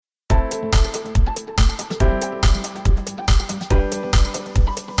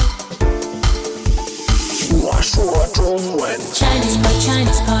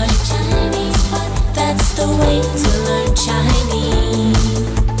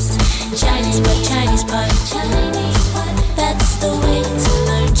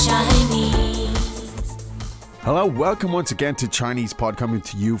Hello, welcome once again to Chinese Pod, coming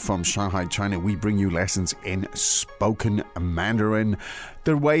to you from Shanghai, China. We bring you lessons in spoken Mandarin,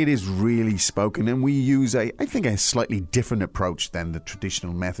 the way it is really spoken, and we use I think a slightly different approach than the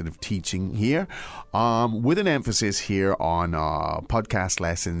traditional method of teaching here, with an emphasis here on podcast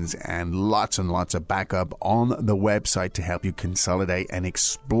lessons and lots of backup on the website to help you consolidate and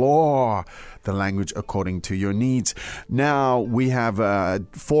explore the language according to your needs. Now, we have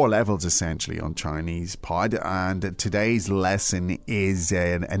 4 levels essentially on Chinese Pod, and today's lesson is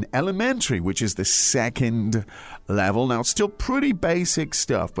an elementary, which is the second level. Now, it's still pretty basic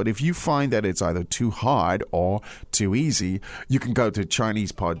stuff, but if you find that it's either too hard or too easy, you can go to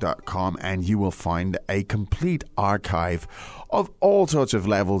ChinesePod.com and you will find a complete archive of all sorts of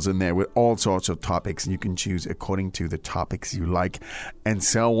levels in there with all sorts of topics, and you can choose according to the topics you like and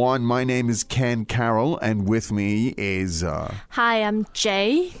so on. My name is Ken Carroll, and with me is... Hi, I'm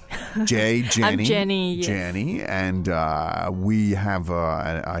Jay. Jenny. I'm Jenny, yes. Jenny, and we have,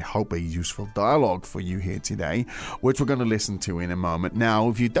 I hope, a useful dialogue for you here today, which we're going to listen to in a moment. Now,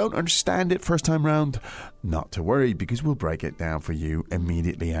 if you don't understand it first time round, not to worry, because we'll break it down for you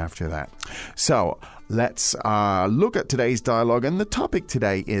immediately after that. So, let's look at today's dialogue, and the topic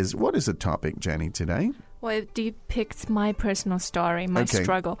today is... What is the topic, Jenny, today? Well, it depicts my personal story, my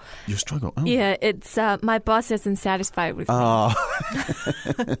struggle. Your struggle? Oh. Yeah, it's my boss isn't satisfied with me.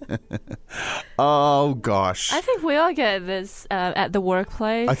 Oh, gosh. I think we all get this at the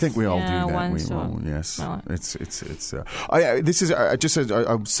workplace. I think we all do that. Once we all, yes. Well, this is just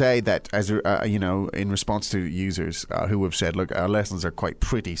I would say that as in response to users who have said, look, our lessons are quite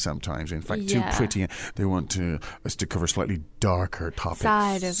pretty sometimes. In fact, too pretty. They want us to cover slightly darker topics.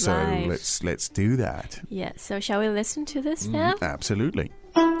 Side of so life. let's do that. Yeah. So shall we listen to this now? Absolutely.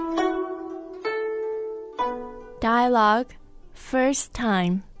 Dialogue, first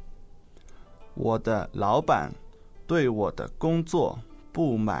time. 我的老板对我的工作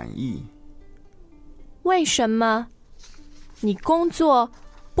不满意。为什么？你工作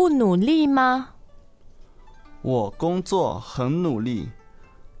不努力吗？我工作很努力，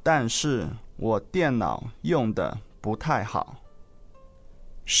但是我电脑用的不太好。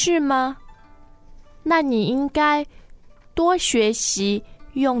是吗？那你应该多学习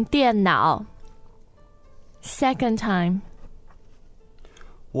用电脑。Second time.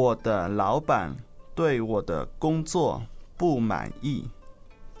 我的老板对我的工作不满意。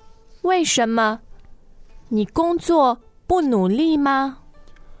为什么？你工作不努力吗？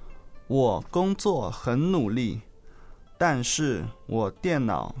我工作很努力，但是我电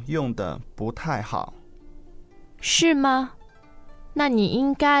脑用的不太好。是吗？那你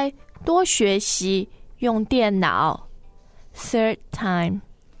应该多学习用电脑。Third time.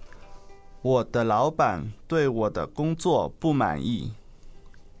 我的老板对我的工作不满意。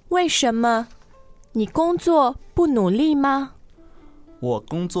为什么？你工作不努力吗？我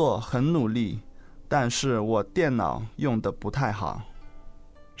工作很努力，但是我电脑用的不太好。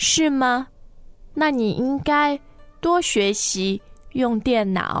是吗？那你应该多学习用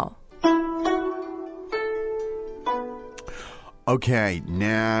电脑。Okay,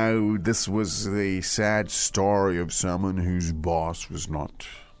 now this was the sad story of someone whose boss was not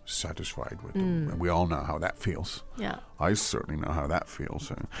satisfied with them. And we all know how that feels. Yeah. I certainly know how that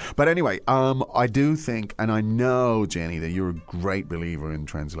feels. But anyway, I do think, and I know, Jenny, that you're a great believer in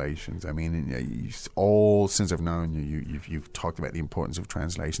translations. I mean, since I've known you, you've talked about the importance of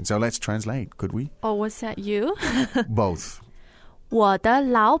translation. So let's translate, could we? Oh, was that you? Both. 我的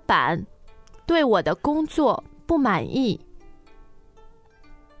老板对我的工作不满意。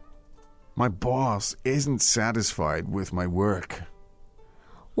My boss isn't satisfied with my work.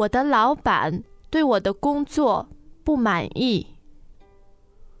 我的老板对我的工作不满意。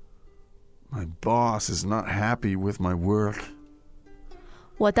My boss is not happy with my work.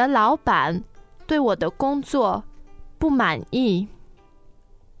 我的老板对我的工作不满意。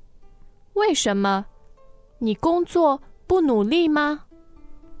为什么？你工作不努力吗？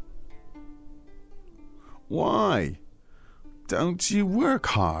 Why? Don't you work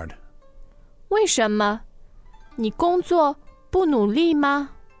hard? 为什么？你工作不努力吗？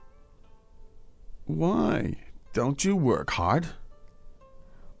 Why? Don't you work hard?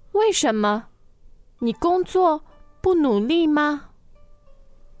 为什么？你工作不努力吗？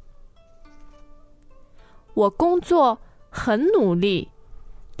我工作很努力，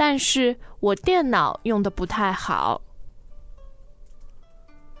但是我电脑用的不太好。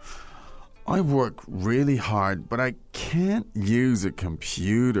I work really hard, but I can't use a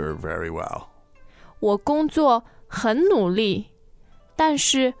computer very well. 我工作很努力，但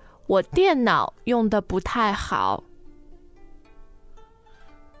是我电脑用的不太好。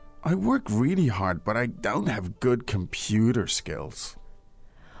I work really hard, but I don't have good computer skills.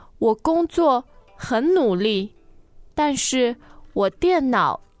 我工作很努力，但是我电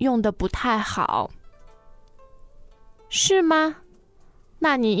脑用得不太好。是吗？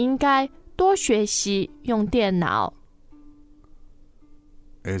那你应该多学习用电脑。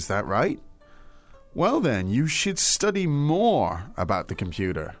Is that right? Well then, you should study more about the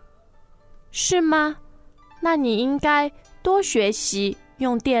computer. 是吗？那你应该多学习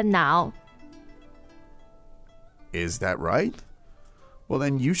用电脑。Is that right? Well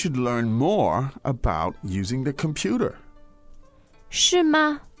then, you should learn more about using the computer. 是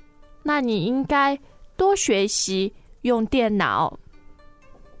吗？那你应该多学习用电脑。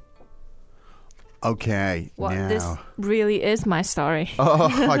Okay, Well, now... this really is my story. Oh,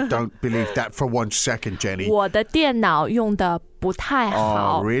 I don't believe that for 1 second, Jenny. 我的电脑用得不太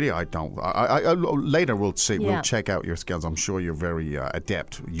好。 Oh, really? I don't. Later we'll see. Yeah. We'll check out your skills. I'm sure you're very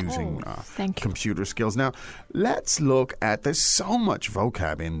adept using thank you. computer skills. Now, let's look at. There's so much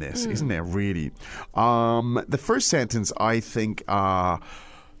vocab in this, isn't there? Really. The first sentence, I think. The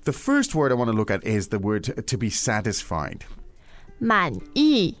first word I want to look at is the word to be satisfied. 满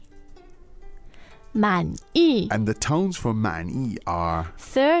意，满意。 And the tones for 满意 are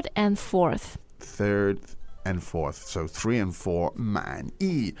Third and fourth. third and fourth. So 3 and 4, 满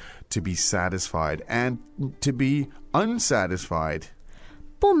意, to be satisfied. And to be unsatisfied.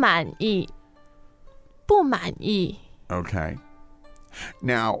 不满意，不满意。 Okay.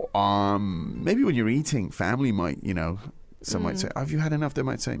 Now, maybe when you're eating, family might, some might say, have you had enough? They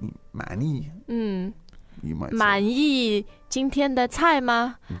might say, 满意. You might say, 满意今天的菜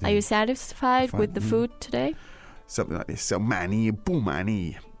吗？ Are you satisfied with the food today? something like this. So 满意, 不满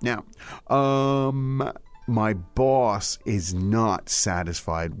意. Now, my boss is not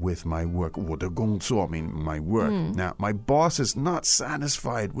satisfied with my work. 我的工作 mean my work. Now, my boss is not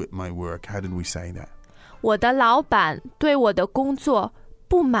satisfied with my work. How did we say that? 我的老板对我的工作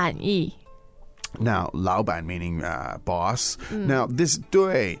不满意。 Now, 老板 meaning boss. Now, this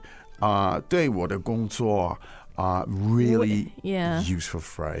对我的工作 really Yeah. useful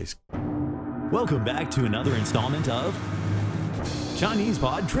phrase. Welcome back to another installment of Chinese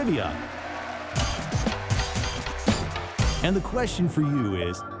Pod Trivia. And the question for you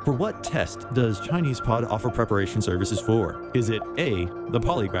is, for what test does Chinese Pod offer preparation services for? Is it A, the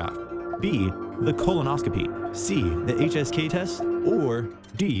polygraph, B, the colonoscopy, C, the HSK test, or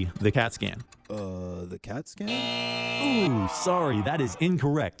D, the CAT scan? The CAT scan? Ooh, sorry, that is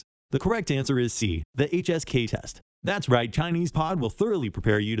incorrect. The correct answer is C, the HSK test. That's right, Chinese Pod will thoroughly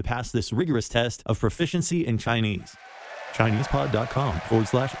prepare you to pass this rigorous test of proficiency in Chinese.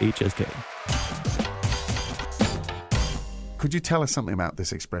 ChinesePod.com/HSK. Could you tell us something about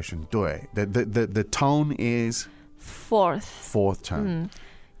this expression, 对? The tone is Fourth. fourth tone.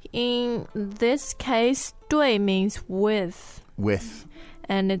 In this case, 对 means with. With.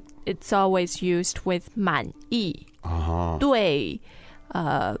 And it's always used with 满意。对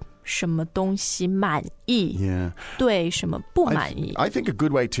什么东西满意 Yeah. 对什么不满意 I think a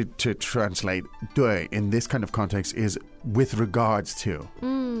good way to translate 对 in this kind of context is with regards to.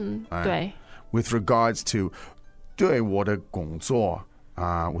 对 With regards to 对我的工作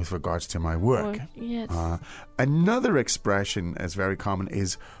with regards to my work. Or- yes. Another expression that's very common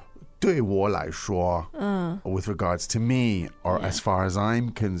is 对我来说 with regards to me or as far as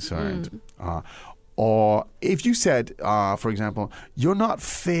I'm concerned. Or if you said, for example, you're not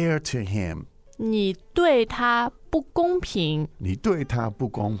fair to him. 你对他不公平 你对他不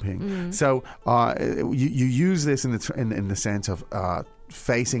公平. So you use this in the sense of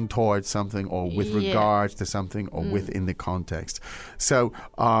facing towards something or with Yeah. regards to something or within the context. So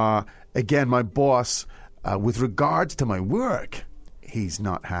again, my boss, with regards to my work, he's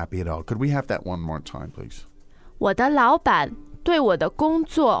not happy at all. Could we have that one more time, please? 我的老板对我的工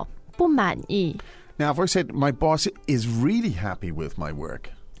作不满意 Now, if I said my boss is really happy with my work,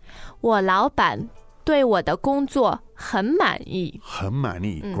 我老板对我的工作很满意 很满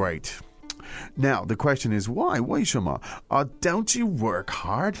意, great. Now, the question is why? 为什么? Don't you work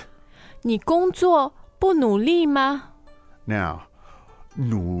hard? 你工作不努力吗 Now,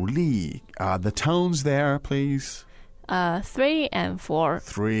 努力, the tones there, please. 3 and 4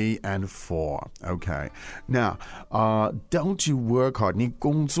 3 and 4. Okay. Now, don't you work hard? 你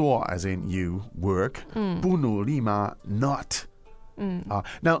工作 as in you work. 不努力吗? Not. Now,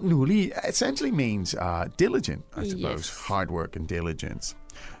 努力 essentially means diligent, I suppose. Yes. Hard work and diligence.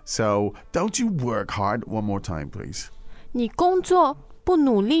 So, don't you work hard? One more time, please. 你工作不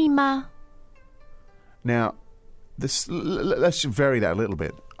努力吗 Now, let's vary that a little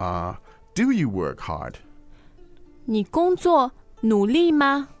bit. Do you work hard? 你工作努力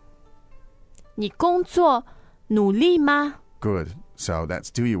吗你工作努力吗？ Good. So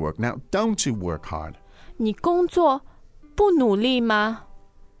that's do you work. Now, don't you work hard? 你工作不努力吗？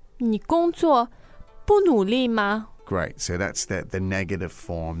你工作不努力吗？ Great. So that's the negative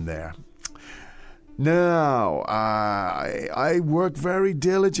form there. No, I work very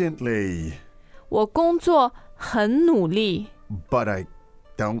diligently. 我工作很努力。 But I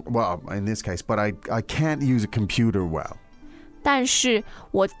don't, well, in this case, but I can't use a computer well. 但是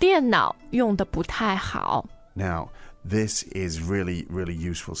我电脑用的不太好。 Now, this is really, really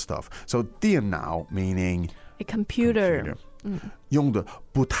useful stuff. So, 电脑 meaning A computer. 用的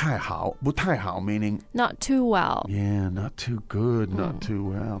不太好meaning Not too well. yeah, not too good, not too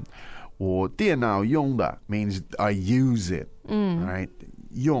well. 我电脑用的 means I use it, right?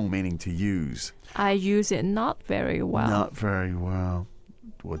 用 meaning to use. I use it not very well. Not very well.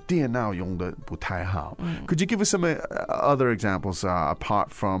 我电脑用的不太好. Could you give us some other examples apart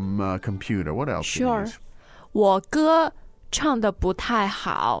from computer? What else? do you Sure. use? 我歌唱的不太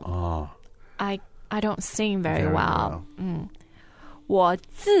好。 Oh, I don't sing very very well. 我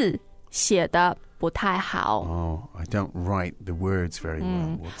字写的不太好。 Oh, I don't write the words very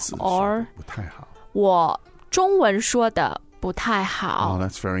well. 我字写得 Or 不太好.我中文说的不太好。 Oh,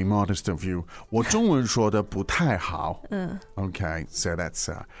 that's very modest of you. 我中文说的不太好. Okay, so that's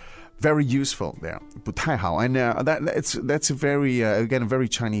very useful there. 不太好. And that's a very, again, a very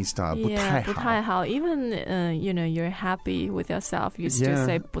Chinese style. 不太 Yeah, 好. 不太好. Even, you're happy with yourself, you still Yeah.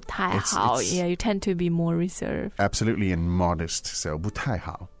 say 不太好. It's- Yeah, you tend to be more reserved. Absolutely and modest. So 不太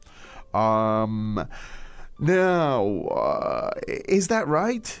好. Now, is that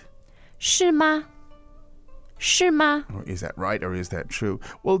right? 是吗？是吗？ Or is that right or is that true?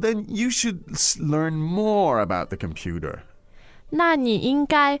 Well, then you should learn more about the computer. 那你应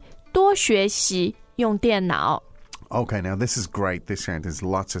该多学习用电脑。 Okay, now this is great. This sentence,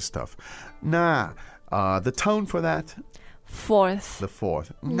 lots of stuff. Na, the tone for that, Fourth. the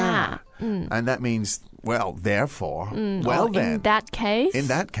fourth. Na. And that means, well, therefore, well Or then. in that case. In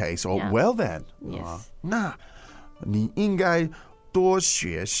that case, or Yeah. well then. Yes. 那你应该多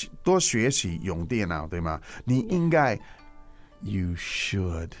学习用电脑，对吗？你应该 you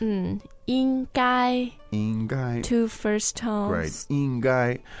should. 应该应该 two first tones. Great. 应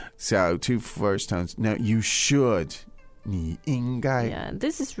该 So two first tones. Now you should. 你应该 Yeah,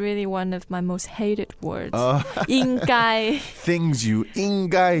 this is really one of my most hated words. 应该 Things you 应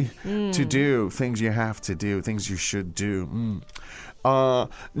该 to do, things you have to do, things you should do.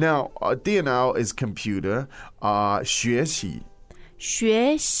 Now, 电脑 is computer. 学习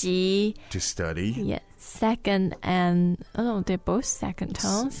学习 to study. Yeah, second and they're both second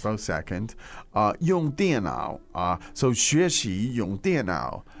tones. Both second. 用电脑 so 学习用电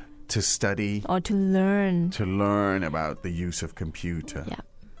脑 to study, Or to learn. to learn about the use of computer. Yeah.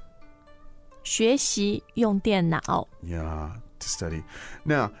 学习用电脑 Yeah, to study.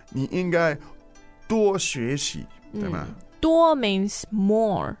 Now, 你应该多学习，对吗？多 means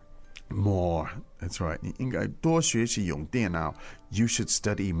more. More. That's right. 你应该多学习用电脑. You should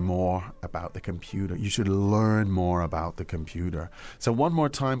study more about the computer. You should learn more about the computer. So one more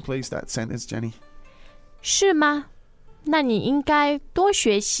time, please, that sentence, Jenny. 是吗？那你应该多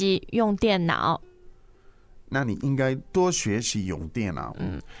学习用电脑。那你应该多学习用电脑.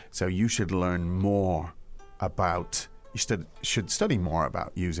 So you should learn more about, should study more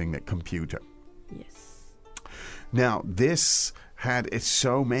about using the computer. Yes. Now, this had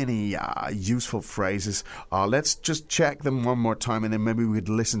so many useful phrases. Let's just check them one more time and then maybe we could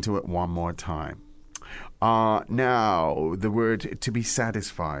listen to it one more time. Now, the word to be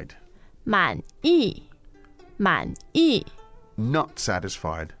satisfied. 满意，满意， Not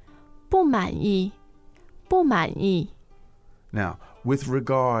satisfied. 不满意，不满意。 Now, with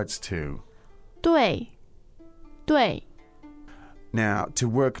regards to. 对，对， Now, to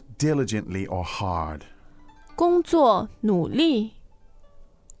work diligently or hard. 工作努力，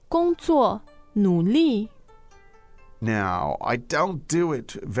工作努力。 Now, I don't do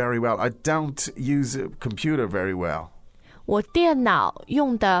it very well. I don't use a computer very well. 我电脑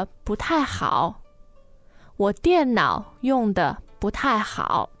用的不太好，我电脑用的不太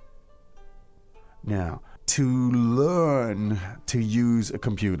好。 Now, to learn to use a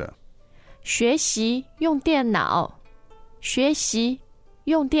computer. 学习用电脑，学习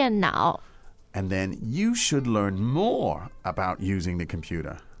用电脑。 And then you should learn more about using the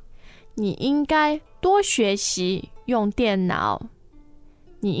computer. 你应该多学习用电脑。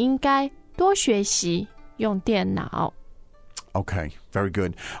你应该多学习用电脑。 Okay, very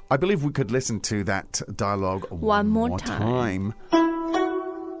good. I believe we could listen to that dialogue One more time.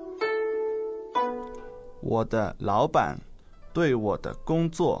 我的老板对我的工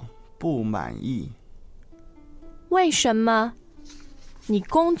作不满意。为什么？你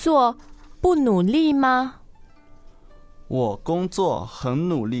工作不努力吗？我工作很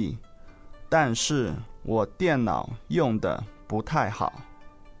努力，但是我电脑用的不太好。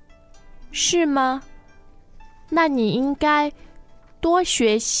是吗？那你应该多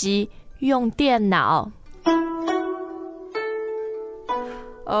学习用电脑。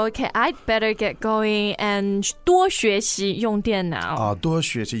Okay, I'd better get going and 多学习用电脑。多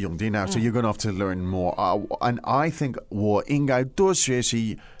学习用电脑 So you're going to have to learn more. And I think 我应该多学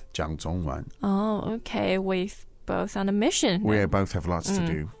习讲中文 Okay, we've both on a mission. We both have lots to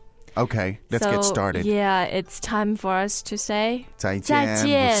do. Okay, let's get started. Yeah, it's time for us to say 再见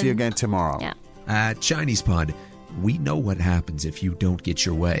We'll see you again tomorrow. Yeah. At Chinese Pod, we know what happens if you don't get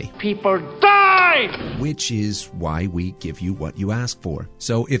your way. People die! Which is why we give you what you ask for.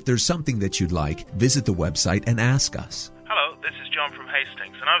 So if there's something that you'd like, visit the website and ask us. Hello, this is John from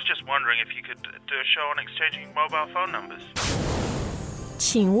Hastings, and I was just wondering if you could do a show on exchanging mobile phone numbers.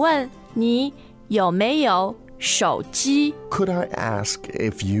 请问你有没有手机？ Could I ask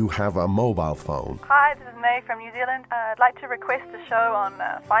if you have a mobile phone? Hi, this is May from New Zealand. I'd like to request a show on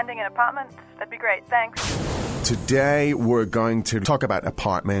finding an apartment. That'd be great. Thanks. Today we're going to talk about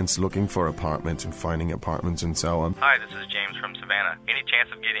apartments, looking for apartments and finding apartments and so on. Hi, this is James from Savannah. Any chance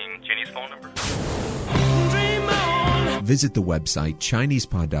of getting Jenny's phone number? Visit the website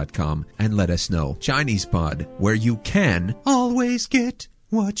ChinesePod.com and let us know. Chinese Pod, where you can always get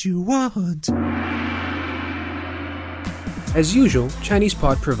what you want. As usual,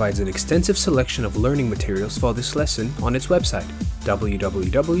 ChinesePod provides an extensive selection of learning materials for this lesson on its website,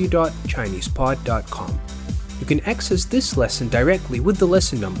 www.chinesepod.com. You can access this lesson directly with the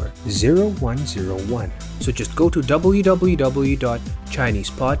lesson number 0101. So just go to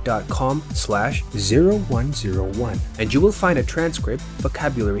www.chinesepod.com/0101 and you will find a transcript,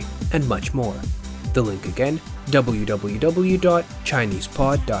 vocabulary, and much more. The link again,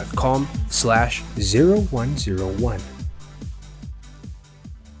 www.chinesepod.com/0101.